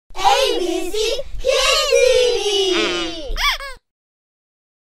see KidTV!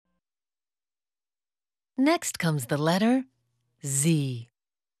 Next comes the letter Z.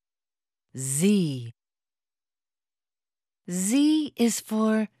 Z. Z is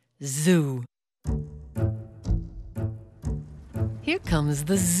for zoo. Here comes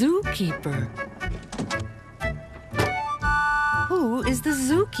the zookeeper. Who is the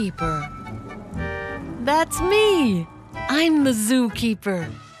zookeeper? That's me! I'm the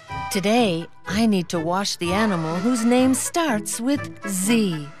zookeeper. Today, I need to wash the animal whose name starts with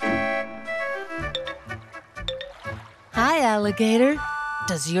Z. Hi, alligator.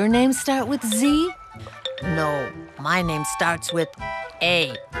 Does your name start with Z? No, my name starts with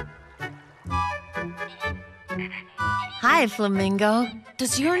A. Hi, flamingo.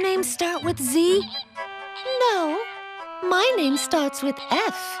 Does your name start with Z? No, my name starts with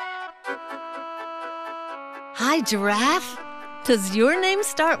F. Hi, giraffe. Does your name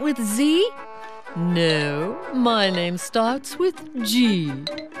start with Z? No, my name starts with G.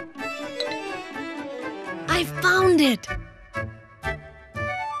 I found it!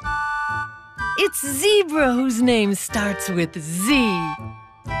 It's zebra whose name starts with Z.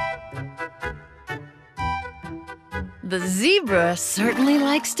 The zebra certainly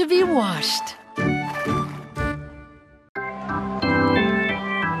likes to be washed.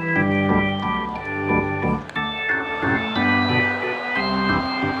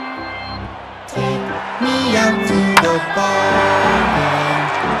 Out to the ballgame,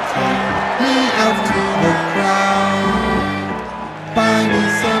 take me out to the crowd. Buy me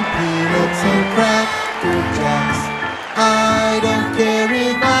some peanuts and Cracker Jacks. I don't care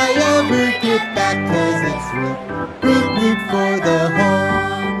if I ever get back, 'cause it's root for the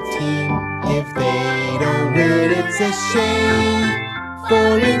home team. If they don't win, it's a shame. For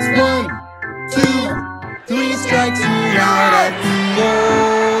it's 1, 2, 3 strikes, you're out at the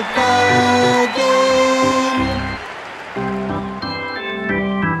old ballgame.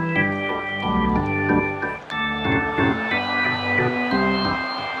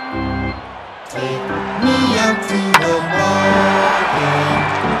 Out to the ballgame,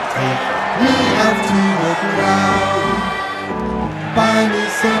 take me out to the crowd. Buy me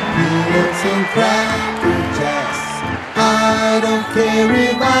some peanuts and Cracker Jacks. I don't care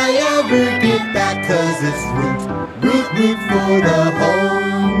if I ever get back, 'cause it's root for the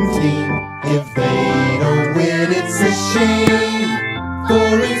home team. If they don't win, it's a shame.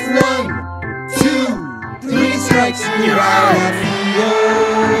 For it's 1, 2, 3 strikes, you're out at the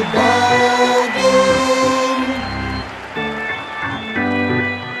old ballgame.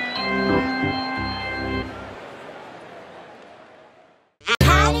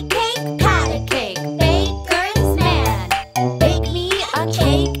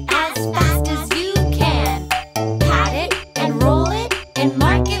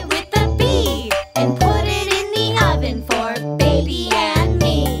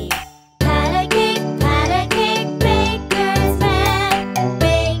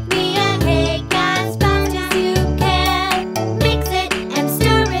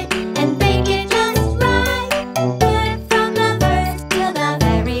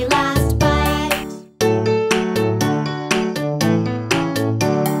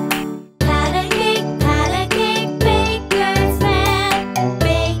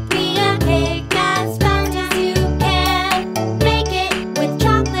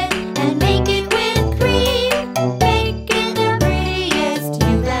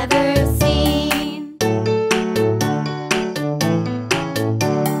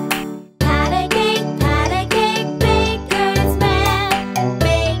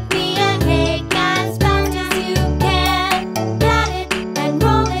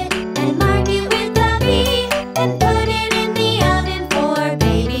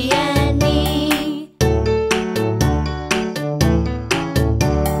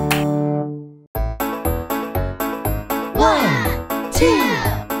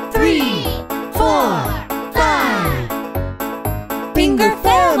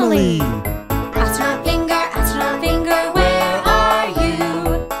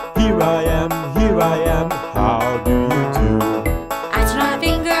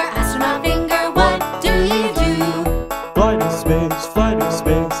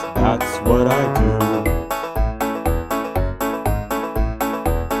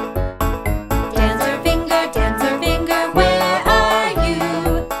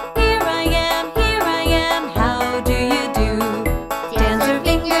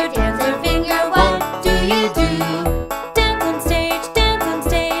 Dancer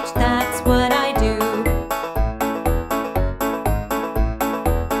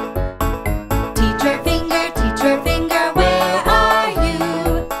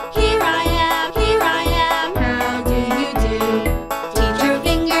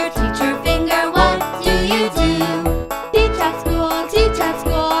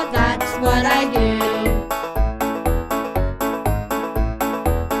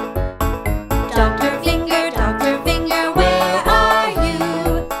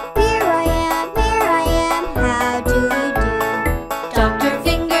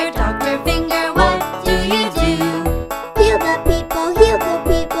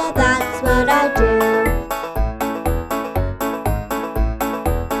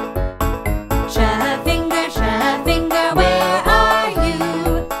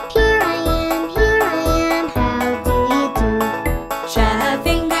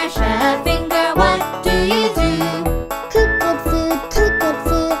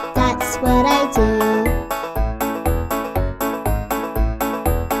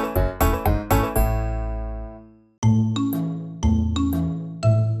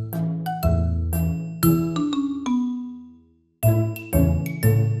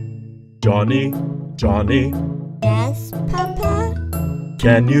Johnny, Johnny, Yes, Papa?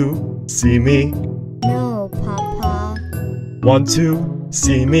 can you see me? No, Papa. Want to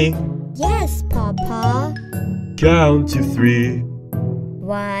see me? Yes, Papa. Count to 3.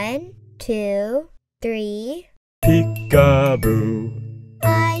 1, 2, 3. Peekaboo,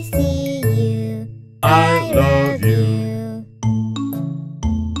 I see you. I love you.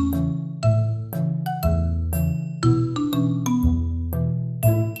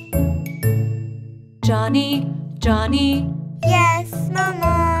 Johnny, Johnny, Yes,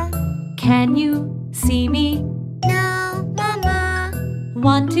 Mama. can you see me? No, Mama.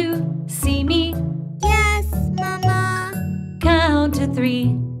 Want to see me? Yes, Mama. Count to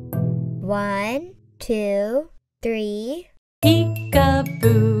 3. 1, 2, 3.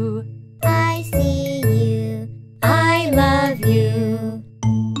 Peekaboo, I see you. I love you.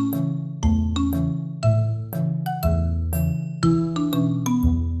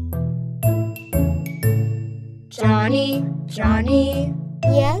 Johnny, Johnny,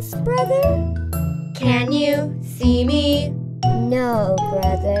 Yes, brother? can you see me? No,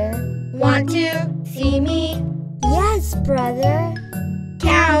 brother. Want to see me? Yes, brother.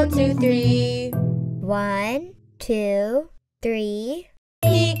 Count to 3. 1, 2, 3.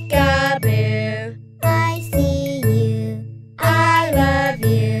 Peekaboo, I see you. I love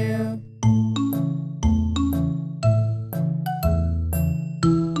you.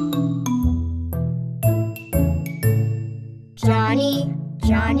 Johnny,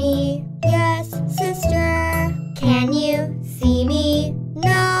 Johnny, Yes, sister. can you see me?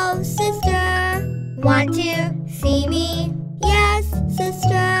 No, sister. Want to see me? Yes,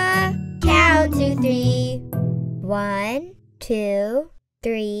 sister. Count to 3. 1, 2,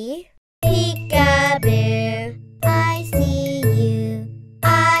 3. Peekaboo, I see you.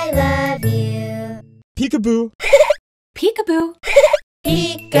 I love you. Peekaboo. peekaboo.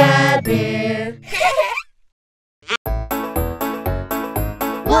 Peekaboo.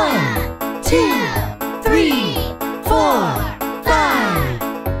 1, 2, 3, 4, 5.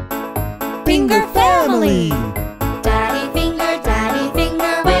 Finger family. Daddy finger,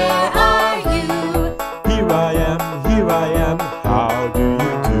 where are you? Here I am, how do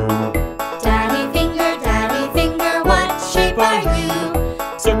you do? Daddy finger, what shape are you?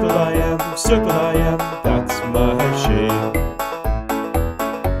 Circle I am, that's my shape.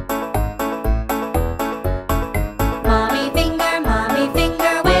 Mommy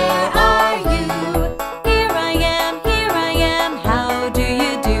finger, where are you? Here I am, how do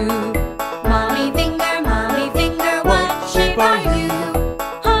you do? Mommy finger, what shape are you?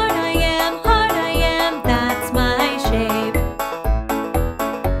 Heart I am, that's my shape.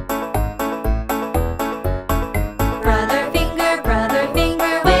 Brother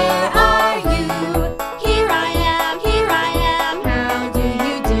finger, where are you? Here I am, how do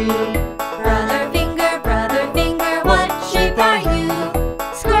you do? Brother finger, what shape are you?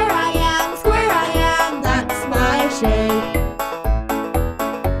 Square I am, that's my shape.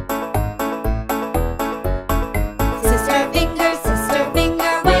 Sister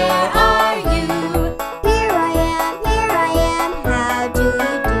finger, where are you? Here I am, how do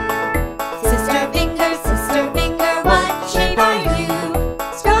you do? Sister finger, what shape are you?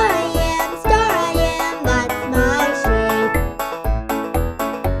 Star I am, that's my shape.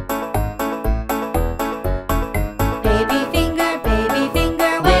 Baby finger,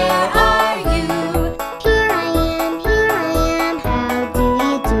 where are you? Here I am, how do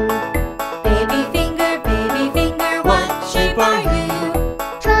you do? Baby finger, what shape are you?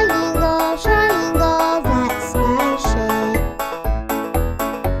 Triangle, that's my shape.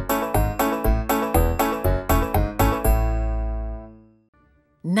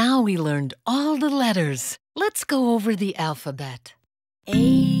 Now we learned all the letters. Let's go over the alphabet.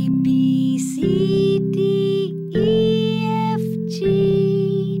 A, B, C, D, E, F,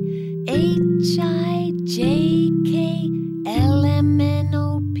 G, H, I, J, K, L, M, N,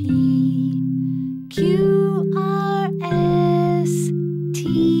 O, P, Q, R, S, T,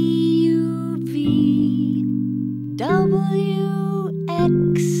 U, V, W,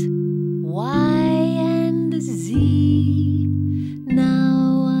 X, Y, and Z.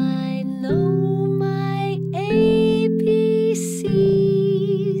 Now I know my ABCs.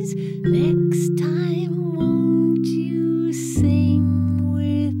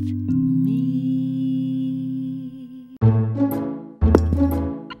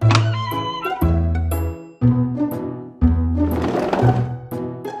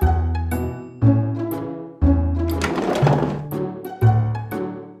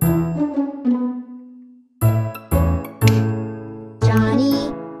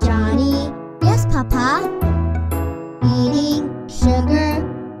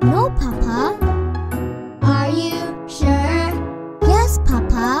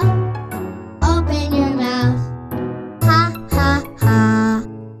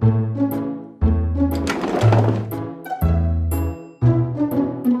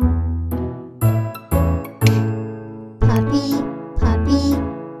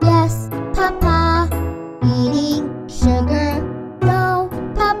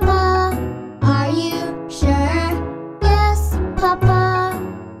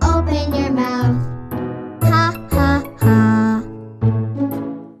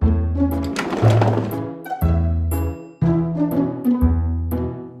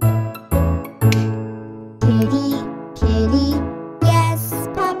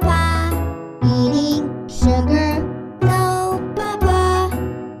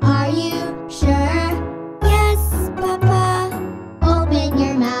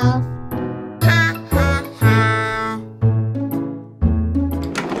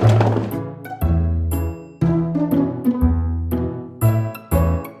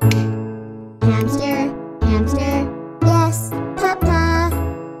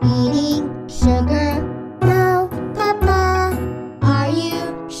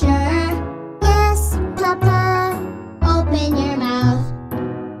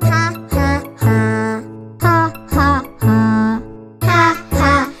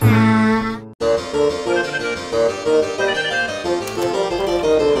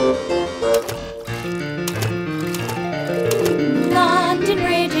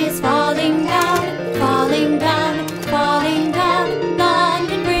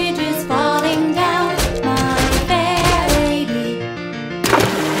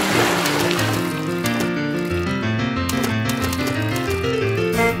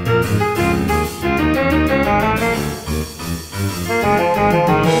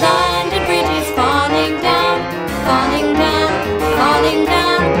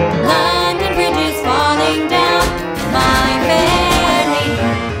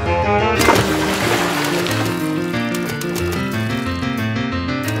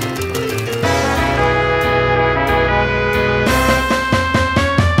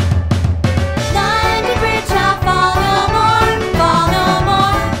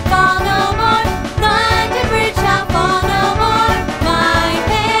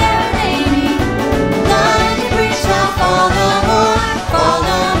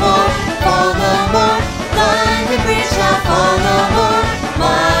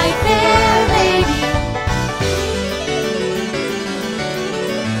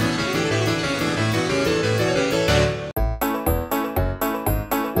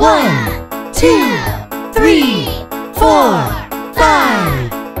 1, 2, 3, 4,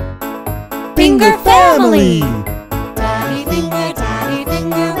 5. Finger family! Daddy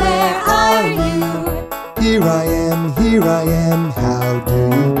finger, where are you? Here I am, how do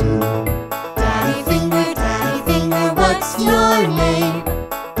you do? Daddy finger, what's your name?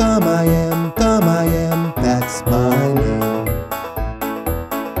 Thumb I am, that's my name.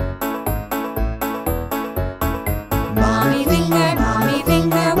 Mommy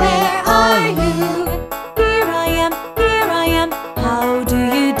finger, where are you? Here I am, how do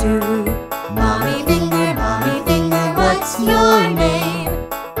you do? Mommy finger, what's your name?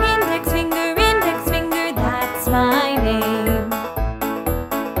 Index finger, that's my name.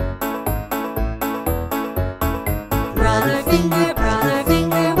 Brother finger,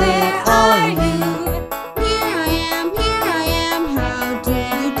 where are you? Here I am, how do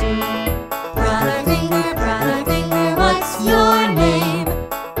you do? Brother finger, what's your name?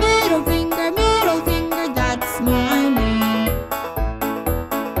 Middle finger, that's my name.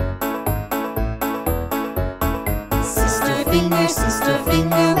 Sister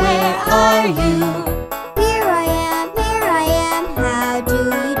finger, where are you? Here I am, how do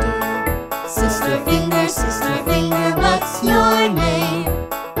you do? Sister finger, what's your name?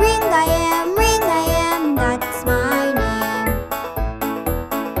 Ring I am, that's my name.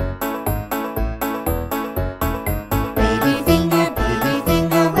 Baby finger,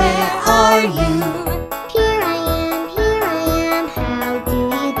 where are you? Here I am, how do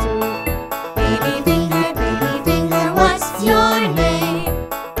you do? Baby finger, what's your name?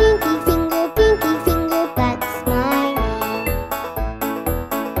 Pinky finger, that's my name.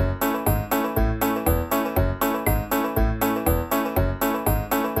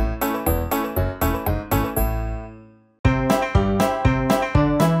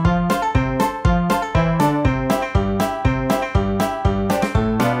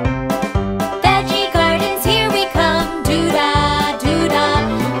 Veggie gardens, here we come, doo-dah, doo-dah.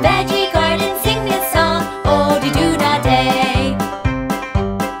 Veggie gardens, sing this song, oh-dee-doo-dah day.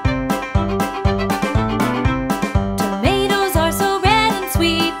 Tomatoes are so red and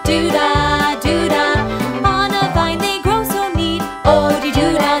sweet, doo-dah, doo-dah. On a vine they grow so neat,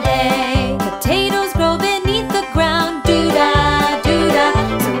 oh-dee-doo-dah day. Potatoes grow beneath the ground, doo-dah, doo-dah.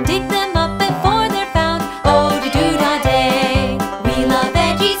 So dig them up before they're found, oh-dee-doo-dah day. We love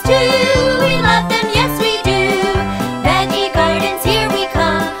veggies too, we love them, yes we do. Veggie gardens, here we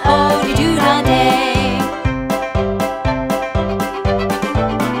come, oh-dee-doo-dah day.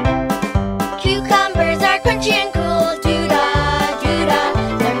 Cucumbers are crunchy and cool, doo-dah, doo-dah.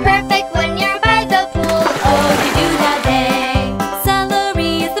 They're perfect when you're by the pool, oh-dee-doo-dah day.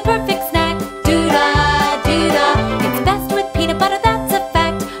 Celery is the perfect snack, doo-dah, doo-dah. It's best with peanut butter, that's a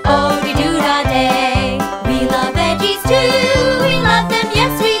fact, oh-dee-doo-dah day. We love veggies too, we love them,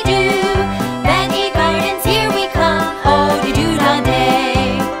 yes we do. Veggie gardens, here we come, oh-dee-doo-dah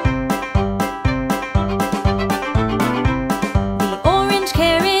day. The orange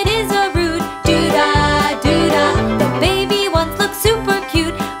carrot is a root, doo-dah, doo-dah. The baby ones look super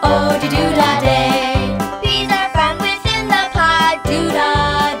cute, oh-dee-doo-dah day. These are found within the pod,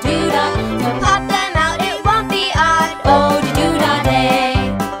 doo-dah, doo-dah. So pop them out, it won't be odd, oh-dee-doo-dah day.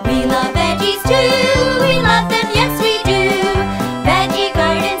 We love veggies too, we love them, yes we do. Veggie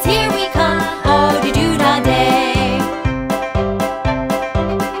gardens, here we come, oh-dee-doo-dah day.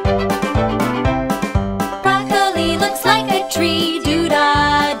 Broccoli looks like a tree,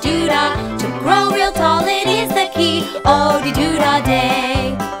 doo-dah, doo-dah. To grow real tall, it is the key, oh-dee-doo-dah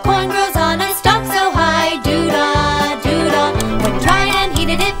day. Corn grows on a stalk so high, doo-dah, doo-dah. When dried and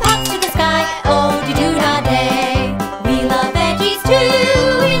heated, it pops to the sky, oh-dee-doo-dah day. We love veggies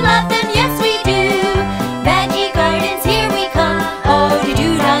too, we love them, yes we do. Veggie gardens, here we come,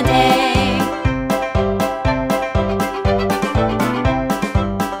 oh-dee-doo-dah day.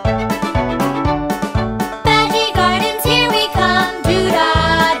 Veggie gardens, here we come,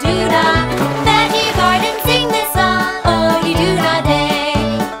 doo-dah, doo-dah. Veggie gardens, sing this song, oh-dee-doo-dah day.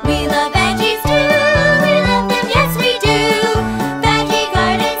 We love veggies too, we love them, yes we do. Veggie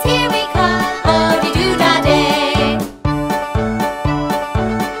gardens, here we come, oh-dee-doo-dah day.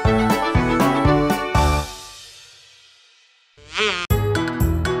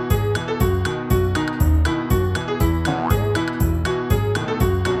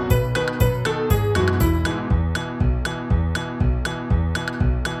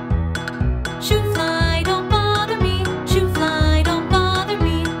 Shoo fly, don't bother me. Shoo fly, don't bother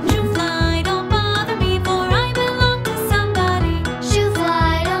me. Shoo fly, don't bother me, for I belong to somebody. Shoo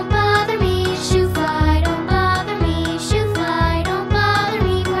fly, don't bother me. Shoo fly, don't bother me. Shoo fly, don't bother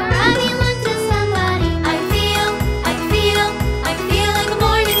me, for I belong to somebody. I feel like the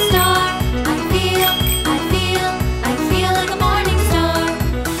morning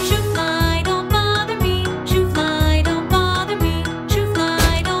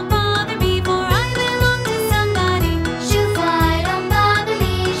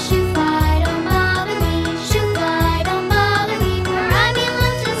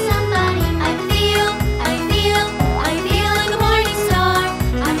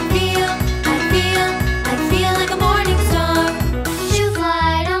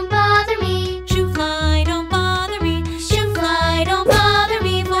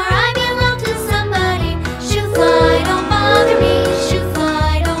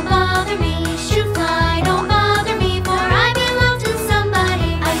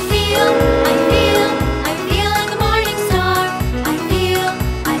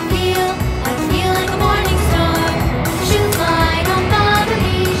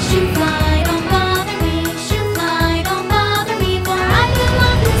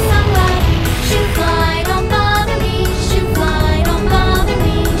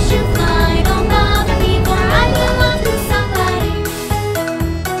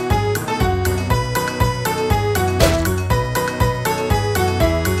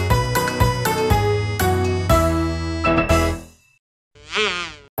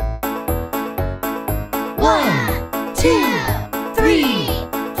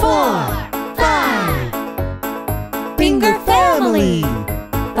 5. Finger family.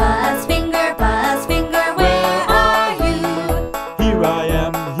 Buzz finger, where are you? Here I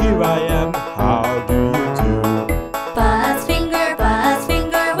am, how do you do? Buzz finger,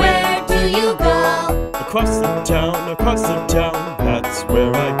 where do you go? Across the town, that's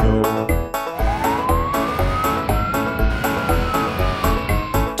where I go.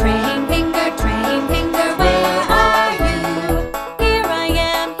 Train finger, where are you? Here I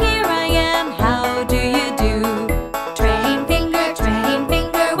am, how do you do? Train finger,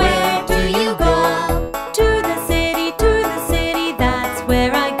 where do you go? To the city, that's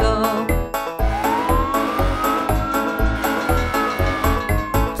where I go.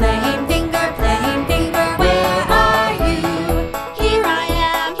 Plain finger, where are you? Here I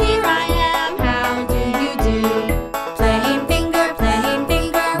am, how do you do? Plain finger,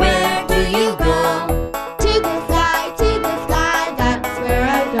 where do you go? To the sky, that's where I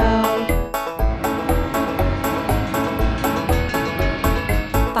go.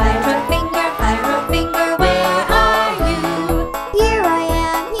 Fire finger, where are you? Here I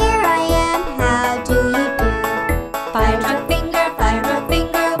am, how do you do? Fire finger,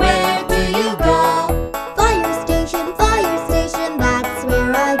 where do you go? Fire station, that's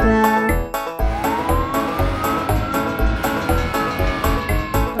where I go.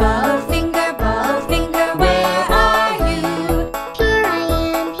 Bow finger, where are you? Here I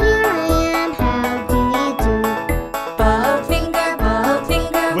am, how do you do? Bow finger,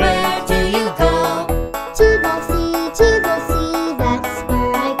 where do you go? To the sea, that's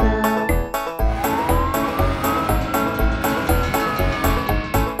where I go.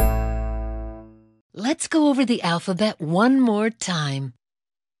 Let's go over the alphabet one more time.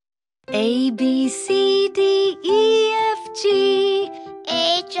 A, B, C, D, E, F, G,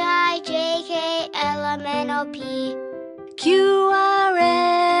 H I J K L M N O P Q, R,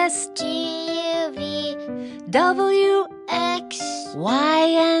 S, G U V W, X. Y,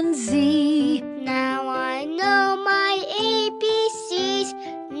 and Z. Now I know my ABCs.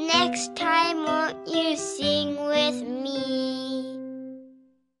 Next time, won't you sing with me?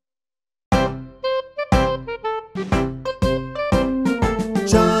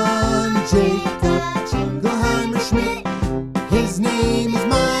 John Jacob Jingleheimer Schmidt. His name is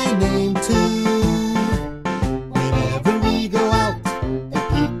my name too. Whenever we go out, the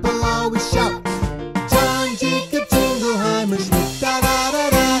people always shout, John Jacob Jingleheimer Schmidt. Da da da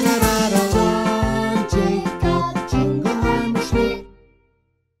da da da da. John Jacob Jingleheimer Schmidt.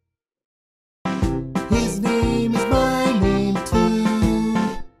 His name is my name too.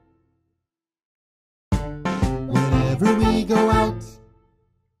 Whenever we go out,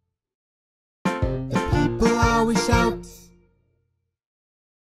 the people always shout,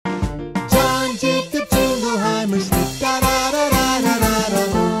 John Jacob Jingleheimer Schmidt. Da da da da da da da.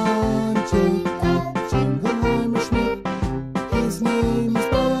 John Jacob Jingleheimer Schmidt. His name is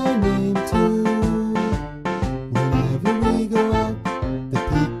my name too. Whenever we go out, the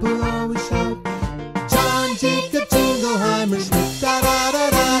people always shout, John Jacob Jingleheimer Schmidt. Da da da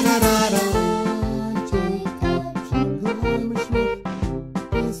da da da da. John Jacob Jingleheimer Schmidt.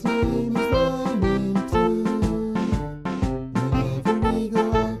 His name is my name too. Whenever we go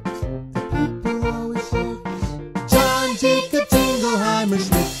out, the people always shout, John Jacob Jingleheimer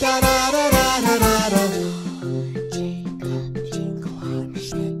Schmidt. Da da da da da da da. Jacob Jingleheimer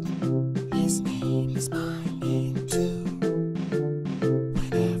Schmidt. His name is my name too.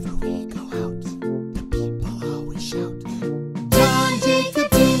 Whenever we go out, the people always shout, John Jacob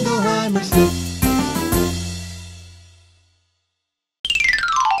Jingleheimer Schmidt.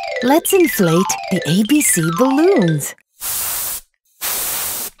 Let's inflate the ABC balloons.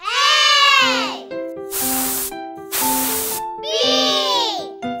 A B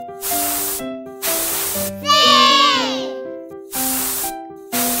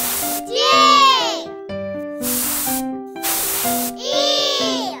C D E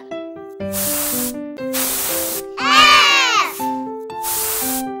F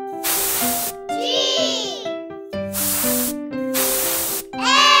G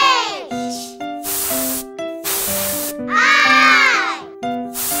H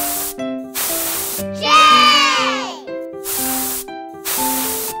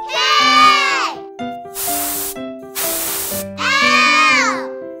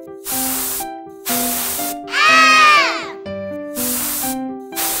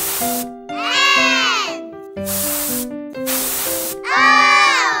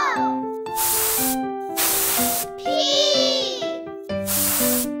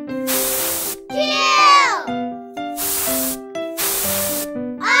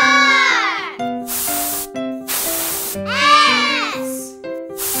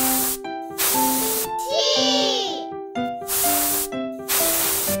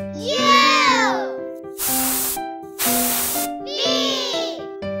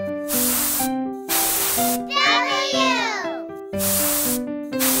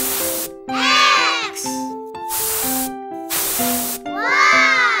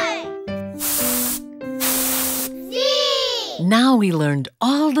we learned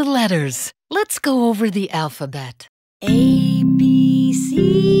all the letters. Let's go over the alphabet. A, B,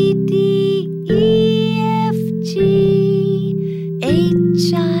 C, D, E, F, G,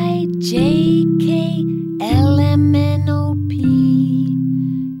 H, I, J, K, L, M, N, O, P,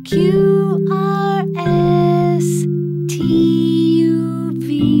 Q, R, S, T, U,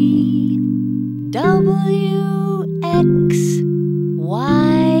 V, W, X,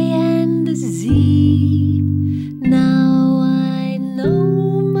 Y, and Z. Now I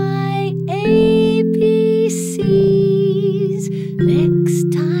know my ABCs.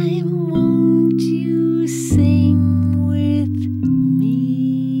 Next time, won't you sing with me?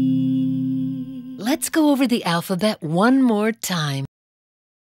 Let's go over the alphabet one more time.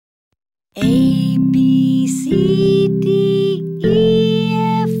 A, B, C, D, E,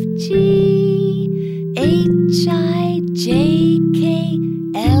 F, G, H, I, J, K,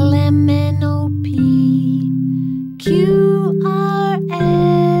 L, M, N, O, P, Q, R,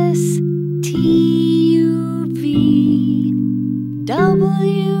 S, T, U, V,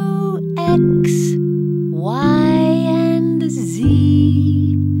 W, X, Y, and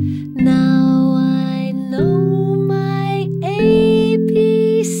Z. Now I know my ABCs.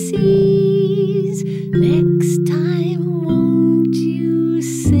 Next time, won't you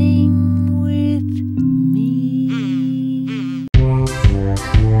sing with me?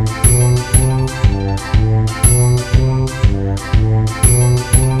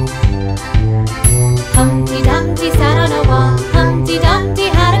 Humpty Dumpty sat on a wall. Humpty Dumpty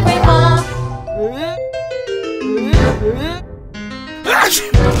had a great fall.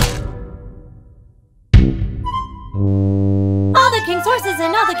 All the king's horses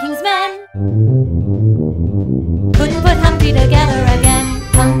and all the king's men couldn't put Humpty together again.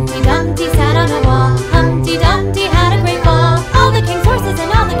 Humpty Dumpty sat on a wall. Humpty Dumpty had a great fall. All the king's horses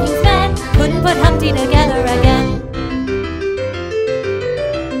and all the king's men couldn't put Humpty together again.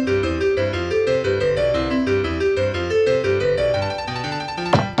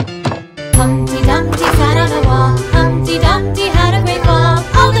 Humpty Dumpty sat on a wall. Humpty Dumpty had a great fall.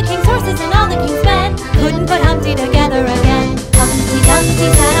 All the king's horses and all the king's men couldn't put Humpty together again. Humpty Dumpty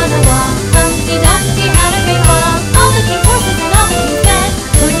sat on a wall. Humpty Dumpty had a great fall. All the king's horses and all the king's men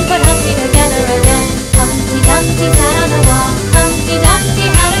couldn't put Humpty together again. Humpty Dumpty sat on a wall. Humpty Dumpty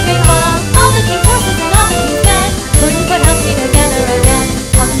had a great fall. All the king's horses and all the king's men couldn't put Humpty together again.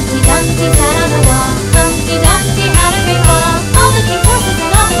 Humpty Dumpty sat on a wall. Humpty Dumpty had a great fall. All the king's horses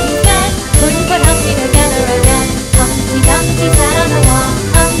and all the king's men couldn't put Humpty together again. Humpty Dumpty sat on a wall.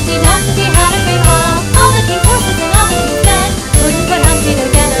 Humpty Dumpty had a great fall. All the king's horses and all the king's men couldn't put Humpty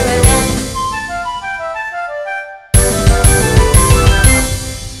together again.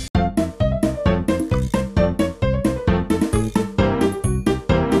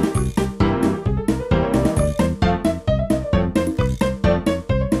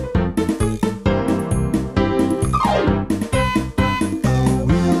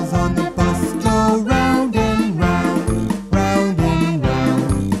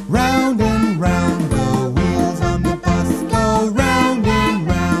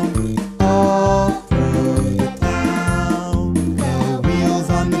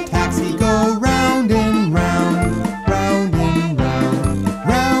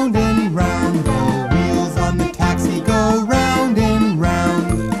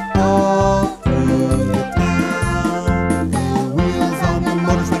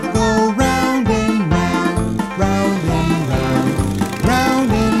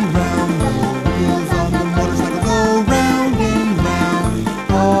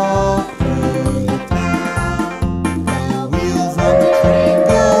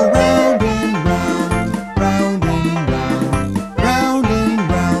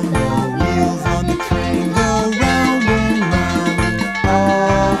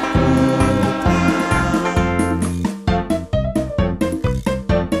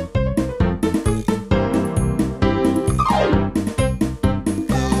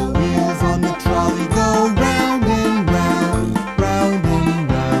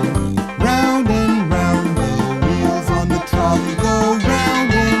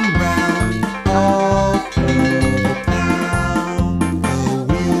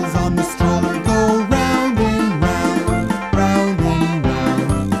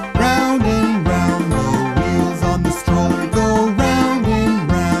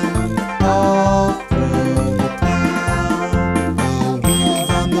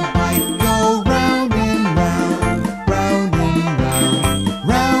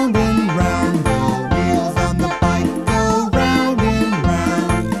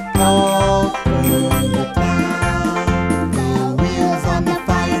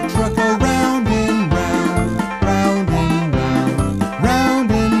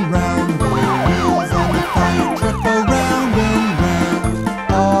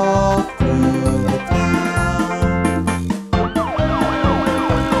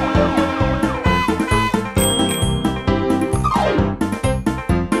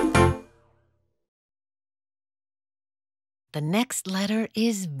 next letter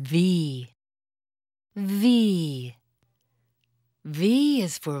is V. V. V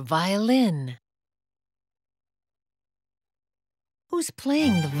is for violin. Who's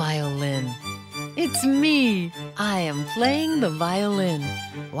playing the violin? It's me. I am playing the violin.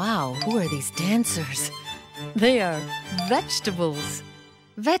 Wow, who are these dancers? They are vegetables.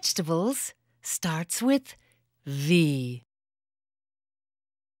 Vegetables starts with V.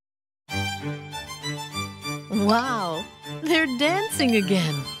 Wow, they're dancing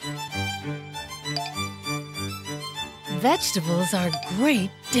again. Vegetables are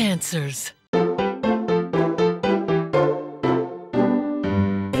great dancers.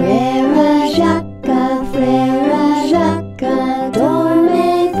 Frère Jacques,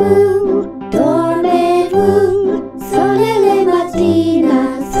 dormez-vous, dormez-vous. Sonnez les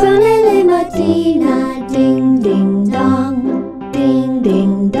matines, ding ding dong, ding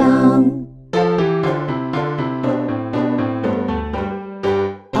ding dong.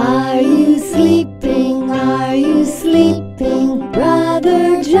 Are you sleeping? Are you sleeping,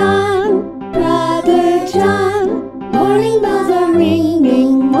 Brother John? Brother John, morning bells are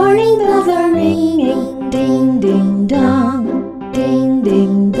ringing, morning bells are ringing, ding ding dong, ding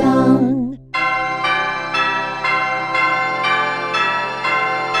ding dong.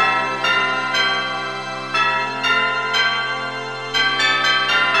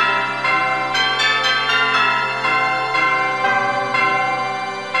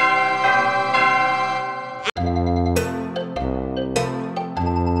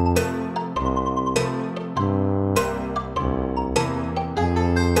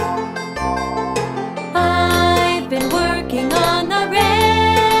 I've been working on the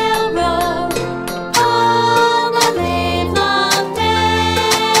railroad all the livelong day.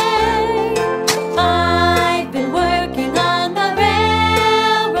 I've been working on the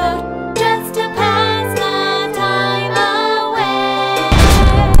railroad just to pass the time away.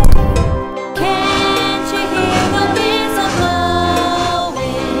 Can't you hear the whistle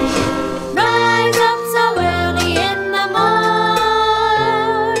blowing? Rise up so early in the morn.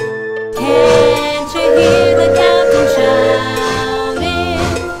 Can't you hear the captain shouting?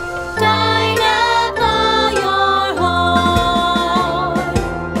 Dinah, blow your horn.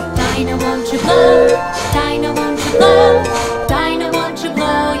 Dinah, won't you blow? Dinah, won't you blow? Dinah, won't you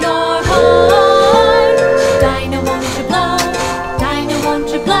blow your horn? Dinah, won't you blow? Dinah, won't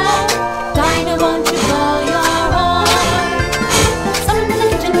you blow? Dinah, won't you blow your horn? Someone in the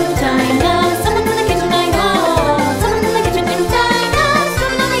kitchen, Dinah. Someone in the kitchen, I know. Someone in the kitchen, Dinah.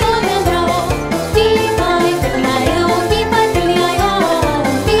 Someone on the oven roll. Dee-pie, fiddly-I-O, dee-pie, fiddly-I-O.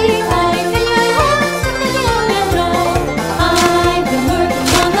 Dee-pie, fiddly-I-O, someone on the oven roll. I've been working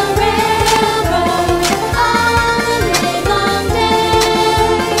on the railroad all the livelong day.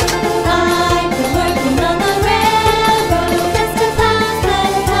 I've been working on the railroad just to pass the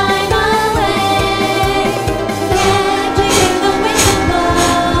time away. Can't you hear the whistle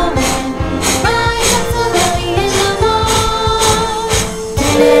blowing? Rise up so early in the morn.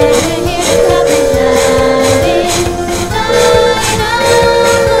 Can't you hear the captain shouting? Dinah,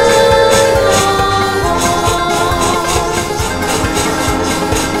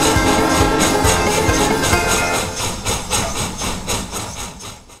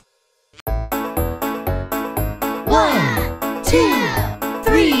 One, two,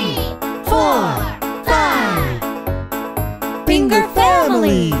 three, four, five. Finger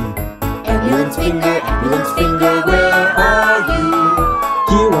family. Ambulance finger, where are you?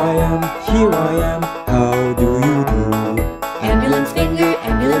 Here I am, how do you do? Ambulance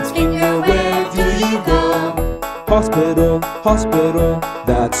finger, where do you go? Hospital,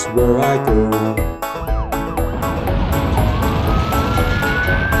 that's where I go.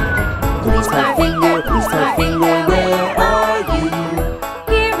 Police car finger, where are you?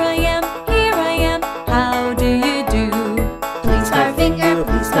 Here I am, how do you do? Police car finger,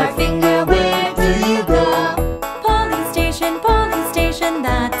 where do you go? Police station,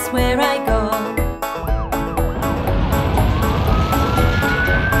 that's where I go.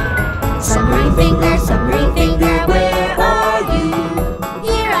 Submarine finger, where are you?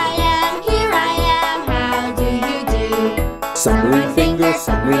 Here I am, how do you do? Submarine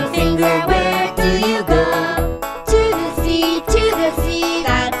finger, where do you go? To the sea,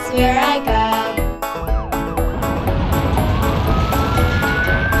 that's where I go.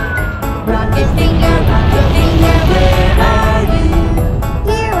 Rocket finger, where are you?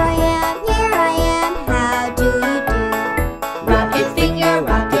 Here I am, how do you do? Rocket finger,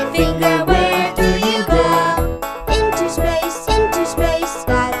 where do you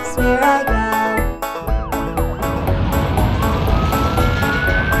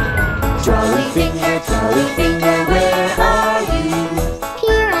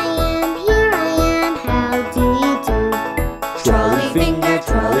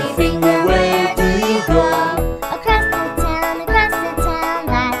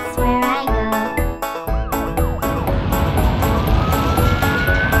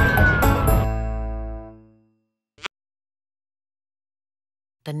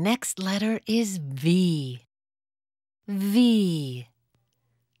The next letter is V. V.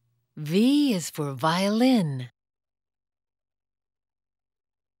 V is for violin.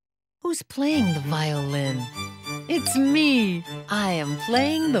 Who's playing the violin? It's me. I am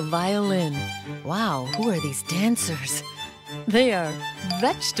playing the violin. Wow, who are these dancers? They are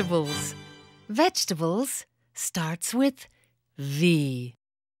vegetables. Vegetables starts with V.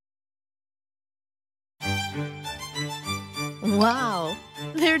 Wow,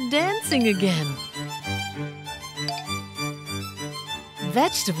 they're dancing again.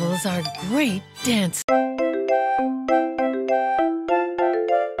 Vegetables are great dancers.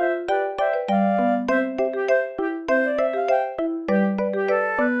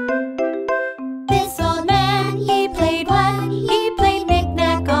 This old man, he played what? He played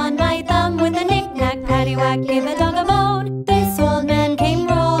knick-knack on my thumb with a knick-knack, paddywhack, give a dog a bone. This old man came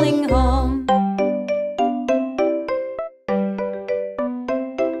rolling home.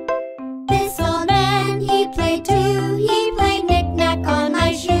 This old man, he played too. He played knick-knack on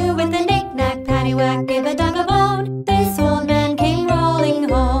my shoe with a knick-knack, paddywhack, give a dog a bone. This old man came rolling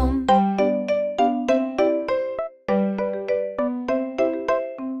home.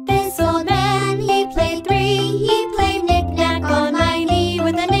 This old man, he played three. He played knick-knack on my knee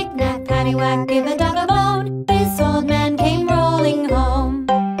with a knick-knack, paddywhack, give a dog a bone. This old man came rolling home.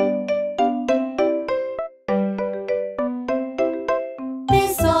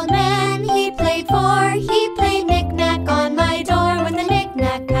 This old man, he played four. He played knick-knack on my door with a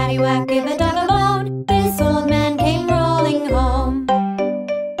knick-knack, paddywhack, give a dog a bone. This old man came rolling home.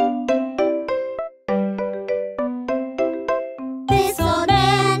 This old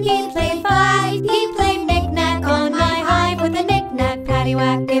man, he played five. He played knick-knack on my hive with a knick-knack,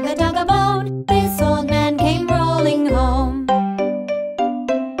 paddywhack, give a dog a bone. This old man came rolling home.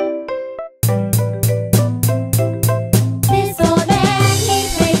 This old man, he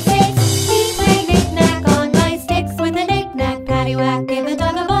played six. He played knick-knack on my sticks with a knick-knack, paddywhack, give a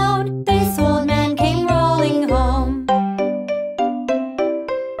dog a bone. This old man came rolling home.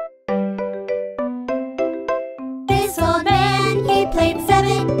 This old man, he played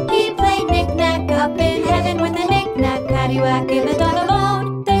seven. He played knick-knack up in heaven with a knick-knack, paddywhack, give a dog a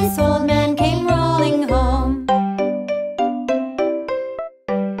bone. This old man came rolling home.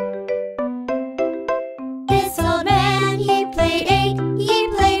 This old man, he played eight. He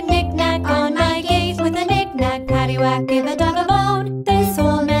played knick-knack on my gate with a knick-knack, paddywhack, give a dog a bone. This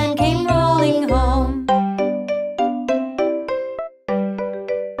old man came rolling home.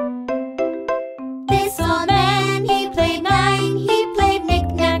 This old man, he played nine. He played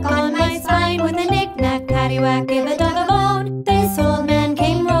knick-knack on my spine with a knick-knack, paddywhack, give a dog a bone. This old man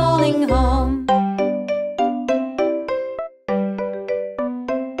came rolling home.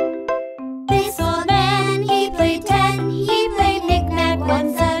 This old man, he played ten. He played knick-knack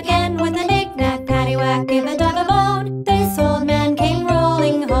once again with a knick-knack, paddywhack, give a dog a bone. This old man came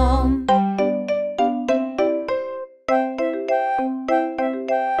rolling home.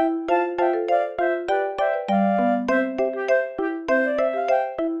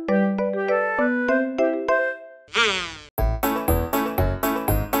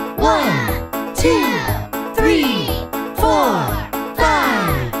 One, two, three, four,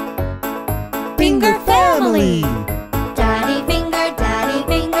 five. Finger family. Daddy finger,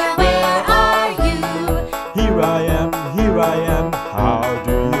 where are you? Here I am, how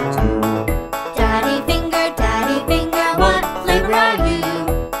do you do? Daddy finger, what flavor are you?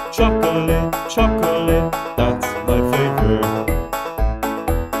 Chocolate, chocolate, that's my flavor.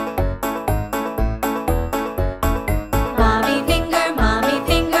 Mommy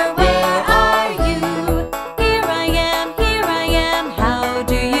finger, where are you? Here I am, how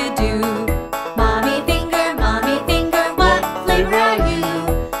do you do? Mommy finger,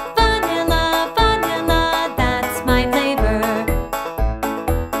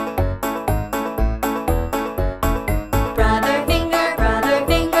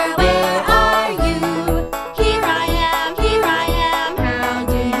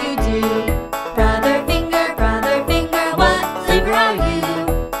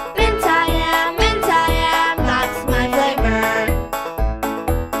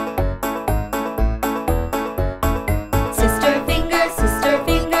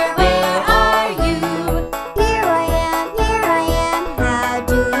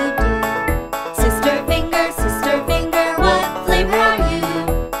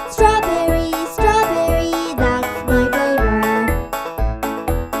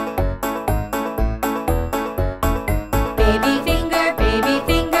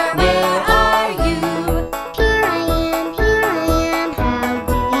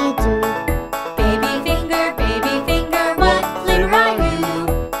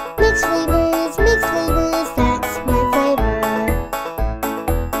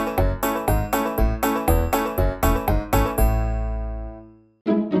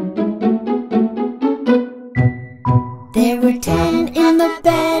 There were 10 in the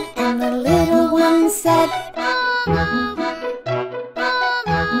bed, and the little one said, roll over, roll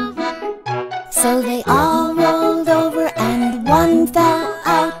over. So they all rolled over, and one fell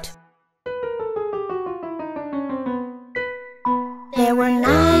out. There were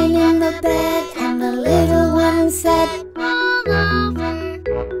 9 in the bed, and the little one said, roll over,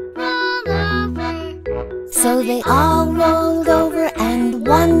 roll over. So they all rolled over, and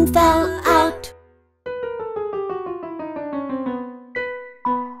one fell out.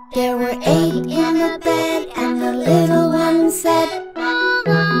 There were 8 in the bed, and the little one said, roll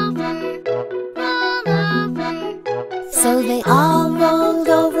over, roll over. So they all rolled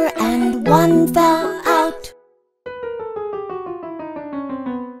over, and one fell out.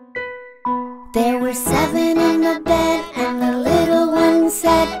 There were 7 in the bed, and the little one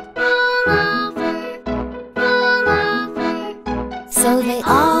said, roll over, roll over. So they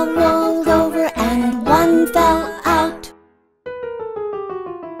all rolled over, and one fell out.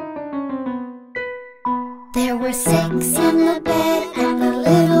 There were 6 in the bed, and the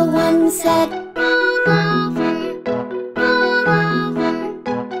little one said, roll over, roll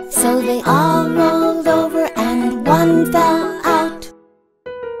over. So they all rolled over, and one fell out.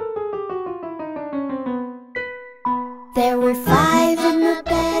 There were 5 in the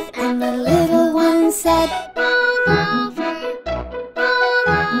bed, and the little one said, roll over, roll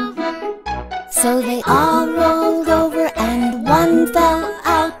over. So they all rolled over, and one fell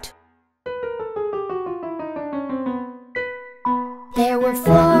out. There were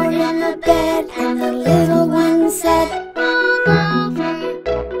 4 in the bed, and the little one said, roll over,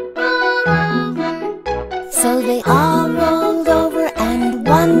 roll over. So they all rolled over, and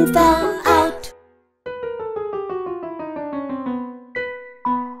one fell out.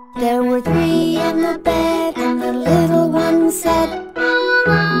 There were 3 in the bed, and the little one said, roll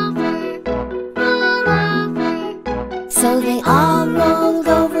over, roll over. So they all rolled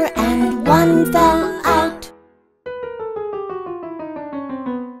over, and one fell out.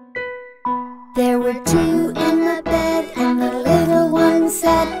 There were 2 in the bed, and the little one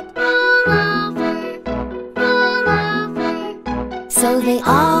said, roll over, roll over. So they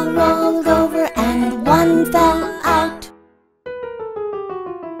all rolled over, and one fell out.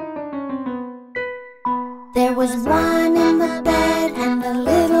 There was 1 in the bed, and the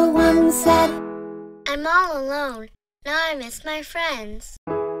little one said, I'm all alone. Now I miss my friends.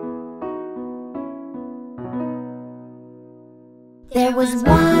 There was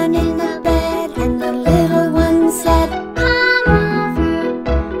 1 in the bed, and the little one said, come over,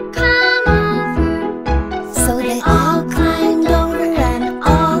 come over. So they all climbed over, and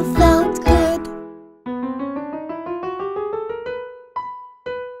all felt good.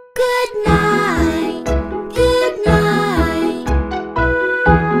 Good night, good night.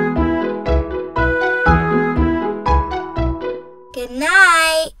 Good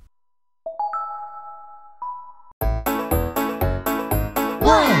night.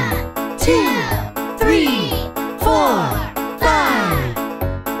 1, 2, 3, 4, 5.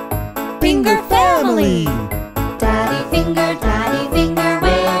 Finger family! Daddy finger,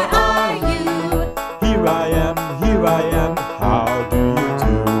 where are you? Here I am, how do you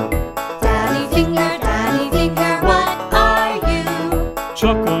do? Daddy finger, what are you?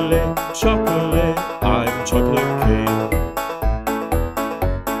 Chocolate, chocolate, I'm chocolate king.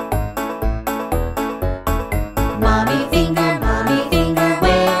 Mommy finger,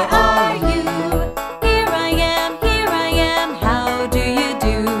 where are you? Here I am, how do you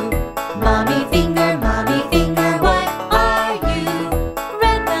do? Mommy finger, what are you?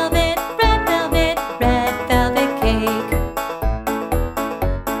 Red velvet, red velvet cake.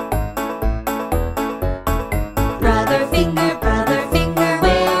 Brother finger,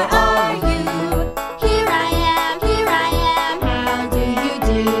 where are you? Here I am,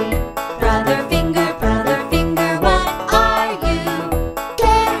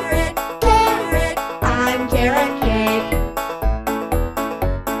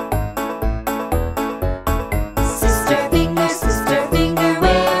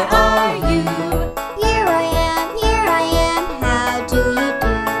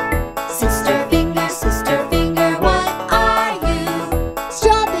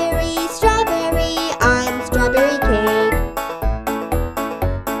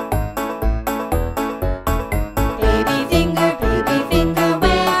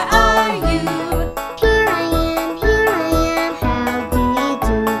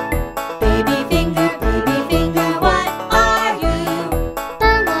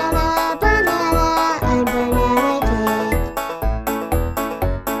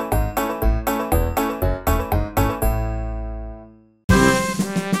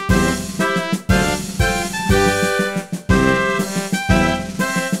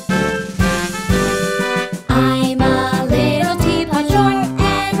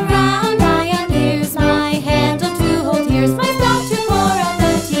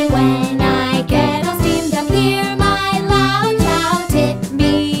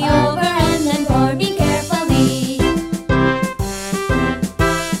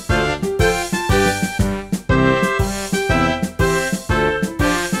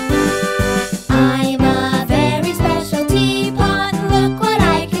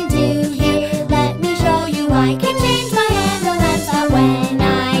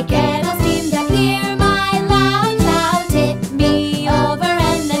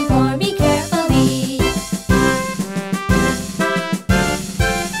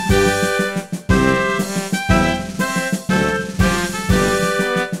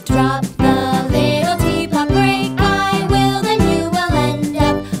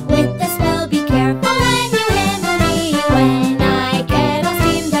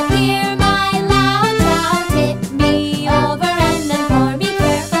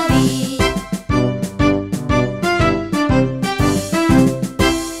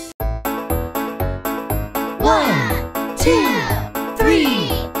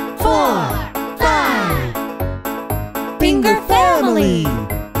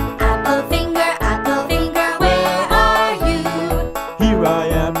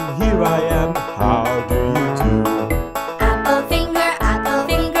 here I